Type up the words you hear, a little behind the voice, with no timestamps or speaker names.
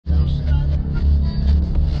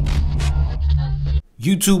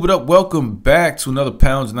YouTube, what up? Welcome back to another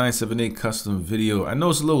Pounds 978 custom video. I know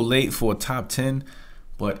it's a little late for a top 10,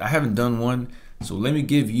 but I haven't done one. So let me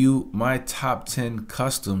give you my top 10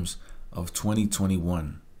 customs of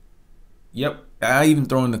 2021. Yep, I even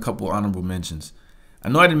throw in a couple honorable mentions. I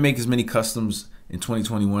know I didn't make as many customs in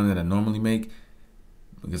 2021 that I normally make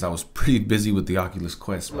because I was pretty busy with the Oculus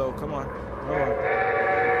Quest. Hello, come on.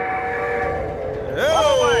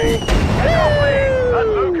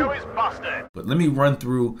 But let me run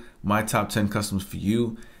through my top 10 customs for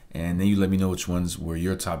you, and then you let me know which ones were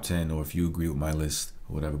your top 10 or if you agree with my list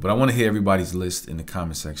or whatever. But I want to hear everybody's list in the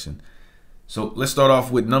comment section. So let's start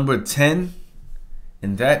off with number 10,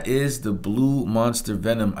 and that is the Blue Monster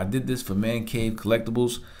Venom. I did this for Man Cave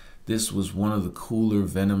Collectibles. This was one of the cooler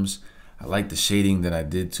Venoms. I like the shading that I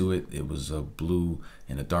did to it. It was a blue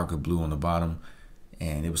and a darker blue on the bottom,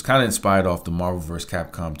 and it was kind of inspired off the Marvel vs.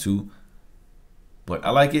 Capcom 2. But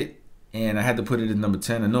I like it, and I had to put it in number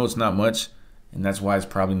 10. I know it's not much, and that's why it's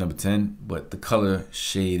probably number 10, but the color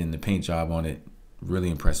shade and the paint job on it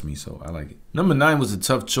really impressed me, so I like it. Number 9 was a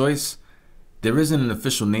tough choice. There isn't an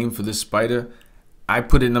official name for this spider. I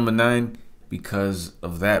put it number 9 because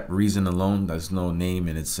of that reason alone. There's no name,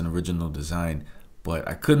 and it's an original design, but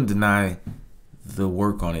I couldn't deny the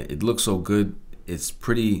work on it. It looks so good. It's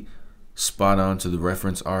pretty spot on to the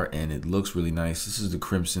reference art, and it looks really nice. This is the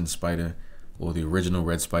Crimson Spider, or the original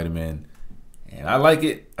Red Spider-Man, and I like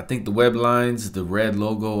it. I think the web lines, the red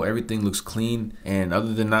logo, everything looks clean, and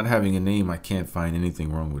other than not having a name, I can't find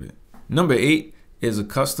anything wrong with it. Number 8 is a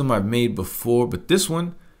custom I've made before, but this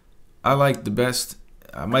one I like the best.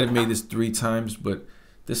 I might have made this 3 times, but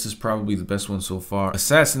this is probably the best one so far.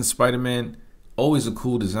 Assassin Spider-Man, always a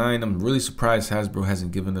cool design. I'm really surprised Hasbro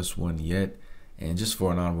hasn't given us one yet. And just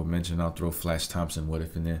for an honorable mention, I'll throw Flash Thompson What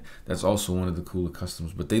If in there. That's also one of the cooler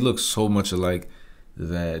customs, but they look so much alike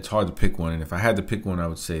that it's hard to pick one. And if I had to pick one, I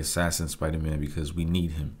would say Assassin Spider-Man because we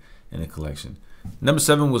need him in a collection. Number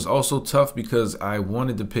 7 was also tough because I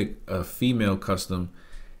wanted to pick a female custom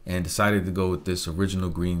and decided to go with this original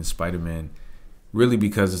green Spider-Man, really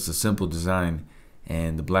because it's a simple design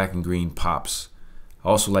and the black and green pops. I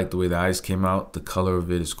also like the way the eyes came out. The color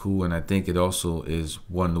of it is cool, and I think it also is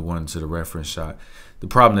one-to-one to the reference shot. The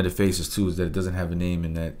problem that it faces too is that it doesn't have a name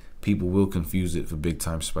and that people will confuse it for Big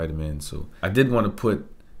Time Spider-Man. So I did want to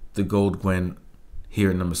put the Gold Gwen here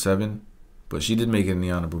at number 7, but she did make it in the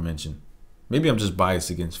honorable mention. Maybe I'm just biased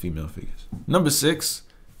against female figures. Number 6,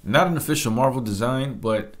 not an official Marvel design,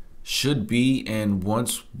 but should be and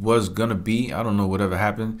once was gonna be. I don't know whatever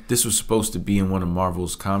happened. This was supposed to be in one of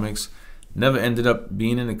Marvel's comics. Never ended up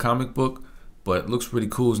being in a comic book, but looks pretty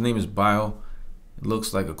cool. His name is Bile. It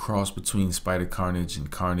looks like a cross between Spider Carnage and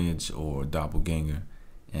Carnage or Doppelganger.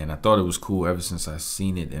 And I thought it was cool ever since I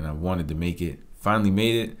seen it, and I wanted to make it. Finally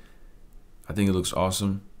made it. I think it looks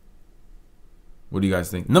awesome. What do you guys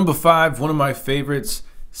think? Number 5, one of my favorites,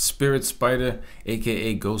 Spirit Spider,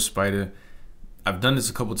 aka Ghost Spider. I've done this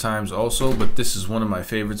a couple times also, but this is one of my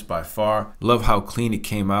favorites by far. Love how clean it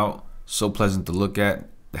came out. So pleasant to look at.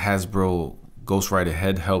 The Hasbro Ghost Rider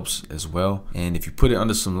head helps as well, and if you put it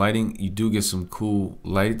under some lighting, you do get some cool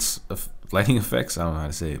lighting effects. I don't know how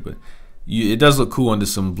to say it, but it does look cool under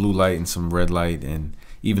some blue light and some red light, and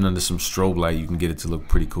even under some strobe light you can get it to look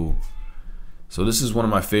pretty cool. So this is one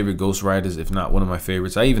of my favorite Ghost Riders, if not one of my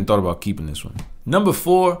favorites. I even thought about keeping this one. Number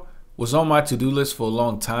 4 was on my to-do list for a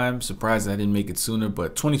long time. Surprised I didn't make it sooner,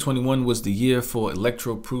 but 2021 was the year for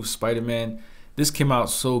Electro-Proof Spider-Man. This came out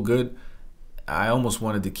so good, I almost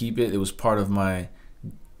wanted to keep it. It was part of my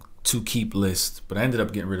to keep list, but I ended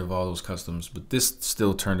up getting rid of all those customs. But this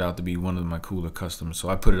still turned out to be one of my cooler customs, so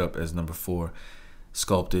I put it up as number 4.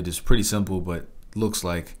 Sculpted. It's pretty simple, but looks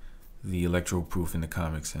like the Electro-Proof in the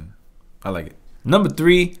comics, and I like it. Number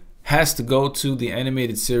 3 has to go to the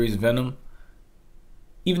animated series Venom.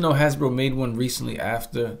 Even though Hasbro made one recently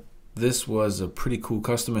after, this was a pretty cool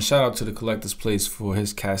custom. And shout out to the Collector's Place for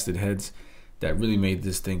his casted heads that really made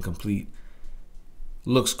this thing complete.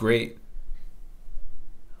 Looks great.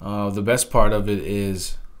 The best part of it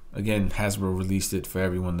is, again, Hasbro released it for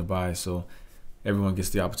everyone to buy, so everyone gets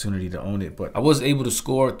the opportunity to own it. But I was able to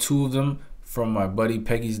score 2 of them from my buddy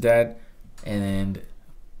Peggy's dad and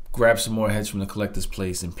grab some more heads from the Collector's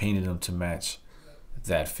Place and painted them to match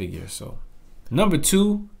that figure. So number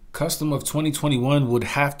 2 custom of 2021 would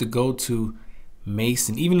have to go to Mace.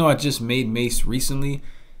 And even though I just made Mace recently,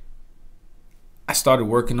 I started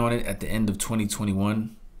working on it at the end of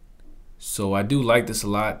 2021, so I do like this a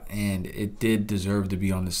lot, and it did deserve to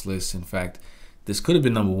be on this list. In fact, this could have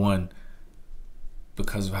been number 1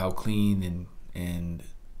 because of how clean and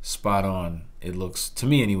spot on it looks to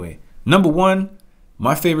me anyway. Number 1,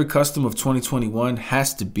 My favorite custom of 2021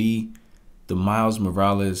 has to be the Miles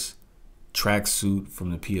Morales tracksuit from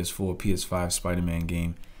the PS4, PS5 Spider-Man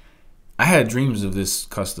game. I had dreams of this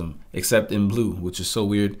custom, except in blue, which is so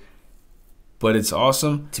weird. But it's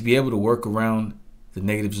awesome to be able to work around the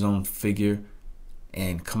Negative Zone figure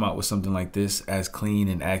and come out with something like this, as clean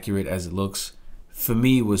and accurate as it looks. For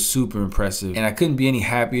me, was super impressive. And I couldn't be any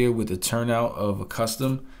happier with the turnout of a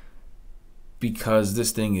custom, because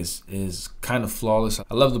this thing is kind of flawless.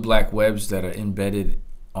 I love the black webs that are embedded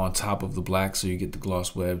on top of the black, so you get the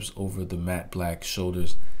gloss webs over the matte black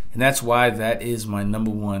shoulders. And that's why that is my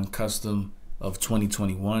 #1 custom of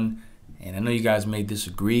 2021. And I know you guys may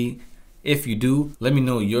disagree. If you do, let me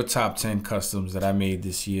know your top 10 customs that I made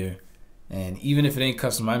this year. And even if it ain't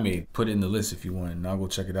custom I made, put it in the list if you want, and I'll go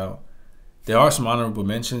check it out. There are some honorable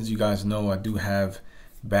mentions. You guys know I do have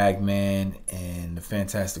Bagman and the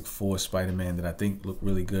Fantastic Four Spider-Man that I think look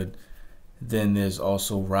really good. Then there's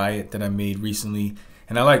also Riot that I made recently.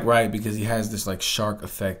 And I like Riot because he has this like shark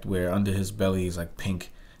effect where under his belly is like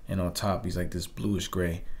pink and on top he's like this bluish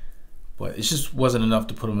gray. But it just wasn't enough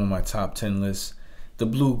to put him on my top 10 list. The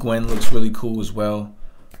blue Gwen looks really cool as well.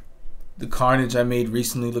 The Carnage I made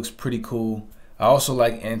recently looks pretty cool. I also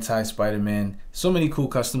like Anti-Spider-Man. So many cool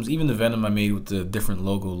customs. Even the Venom I made with the different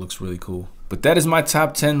logo looks really cool. But that is my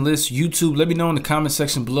top 10 list. YouTube, let me know in the comment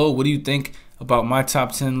section below. What do you think about my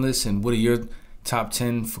top 10 list, and what are your top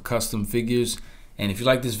 10 for custom figures? And if you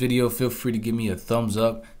like this video, feel free to give me a thumbs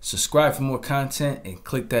up. Subscribe for more content and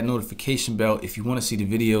click that notification bell if you want to see the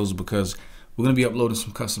videos, because we're going to be uploading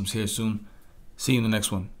some customs here soon. See you in the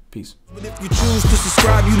next one. Peace. But if you choose to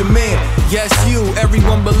subscribe, you the man. Yes, you.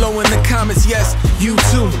 Everyone below in the comments, yes, you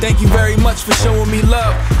too. Thank you very much for showing me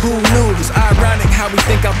love. Who knew? It's ironic how we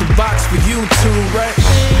think out the box for you too, right?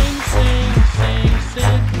 Sing, sing, sing,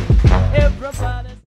 sing.